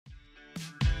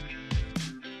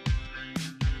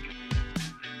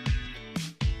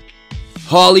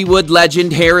Hollywood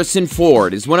legend Harrison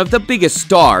Ford is one of the biggest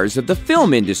stars of the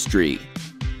film industry.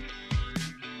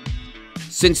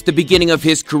 Since the beginning of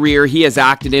his career, he has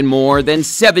acted in more than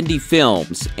 70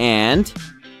 films and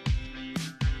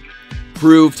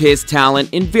proved his talent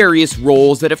in various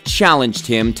roles that have challenged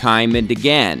him time and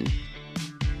again.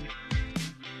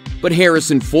 But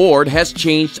Harrison Ford has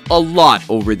changed a lot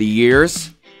over the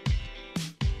years.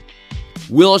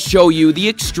 We'll show you the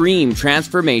extreme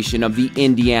transformation of the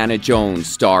Indiana Jones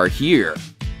star here.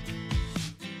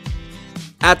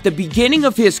 At the beginning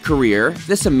of his career,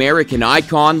 this American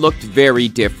icon looked very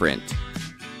different.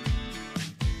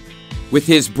 With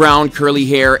his brown curly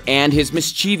hair and his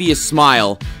mischievous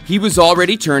smile, he was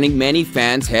already turning many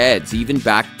fans' heads even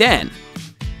back then.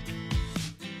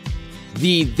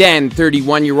 The then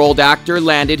 31-year-old actor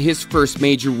landed his first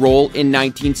major role in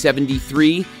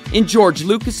 1973 in George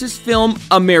Lucas's film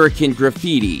American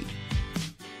Graffiti.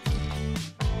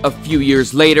 A few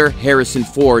years later, Harrison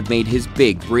Ford made his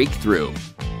big breakthrough.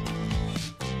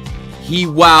 He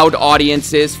wowed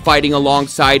audiences fighting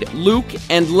alongside Luke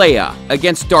and Leia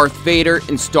against Darth Vader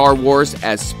in Star Wars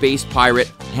as space pirate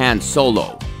Han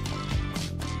Solo.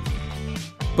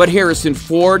 But Harrison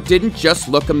Ford didn't just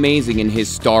look amazing in his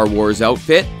Star Wars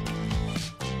outfit.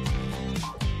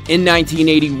 In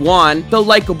 1981, the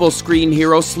likable screen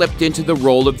hero slipped into the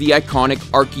role of the iconic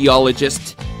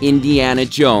archaeologist Indiana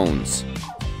Jones.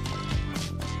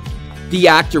 The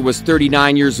actor was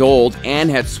 39 years old and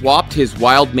had swapped his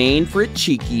wild mane for a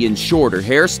cheeky and shorter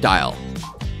hairstyle.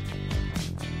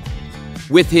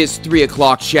 With his 3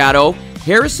 o'clock shadow,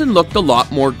 Harrison looked a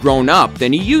lot more grown up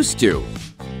than he used to.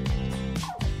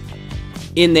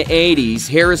 In the 80s,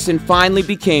 Harrison finally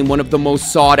became one of the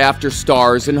most sought-after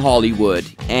stars in Hollywood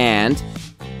and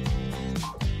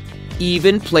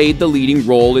even played the leading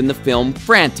role in the film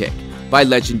Frantic by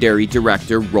legendary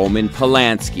director Roman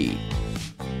Polanski.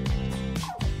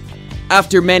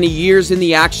 After many years in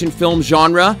the action film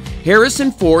genre,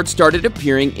 Harrison Ford started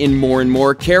appearing in more and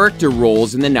more character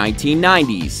roles in the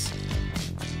 1990s.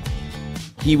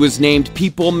 He was named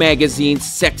People magazine's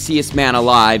Sexiest Man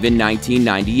Alive in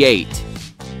 1998.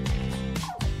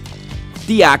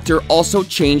 The actor also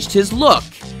changed his look.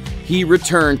 He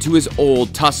returned to his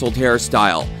old tousled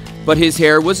hairstyle, but his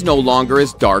hair was no longer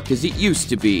as dark as it used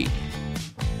to be.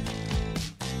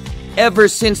 Ever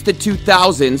since the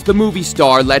 2000s, the movie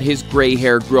star let his gray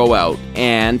hair grow out,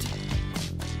 and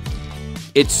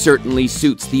it certainly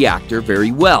suits the actor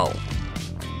very well.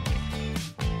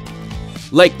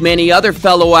 Like many other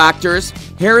fellow actors,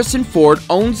 Harrison Ford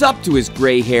owns up to his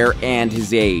gray hair and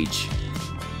his age.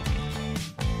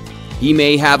 He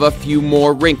may have a few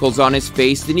more wrinkles on his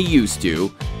face than he used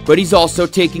to, but he's also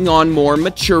taking on more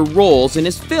mature roles in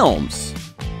his films.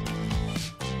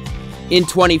 In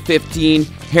 2015,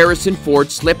 Harrison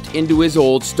Ford slipped into his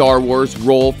old Star Wars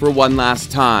role for one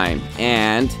last time,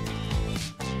 and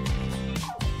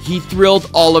he thrilled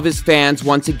all of his fans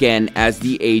once again as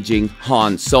the aging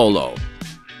Han Solo.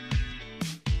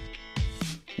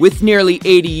 With nearly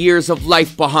 80 years of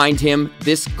life behind him,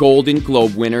 this Golden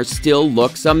Globe winner still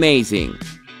looks amazing.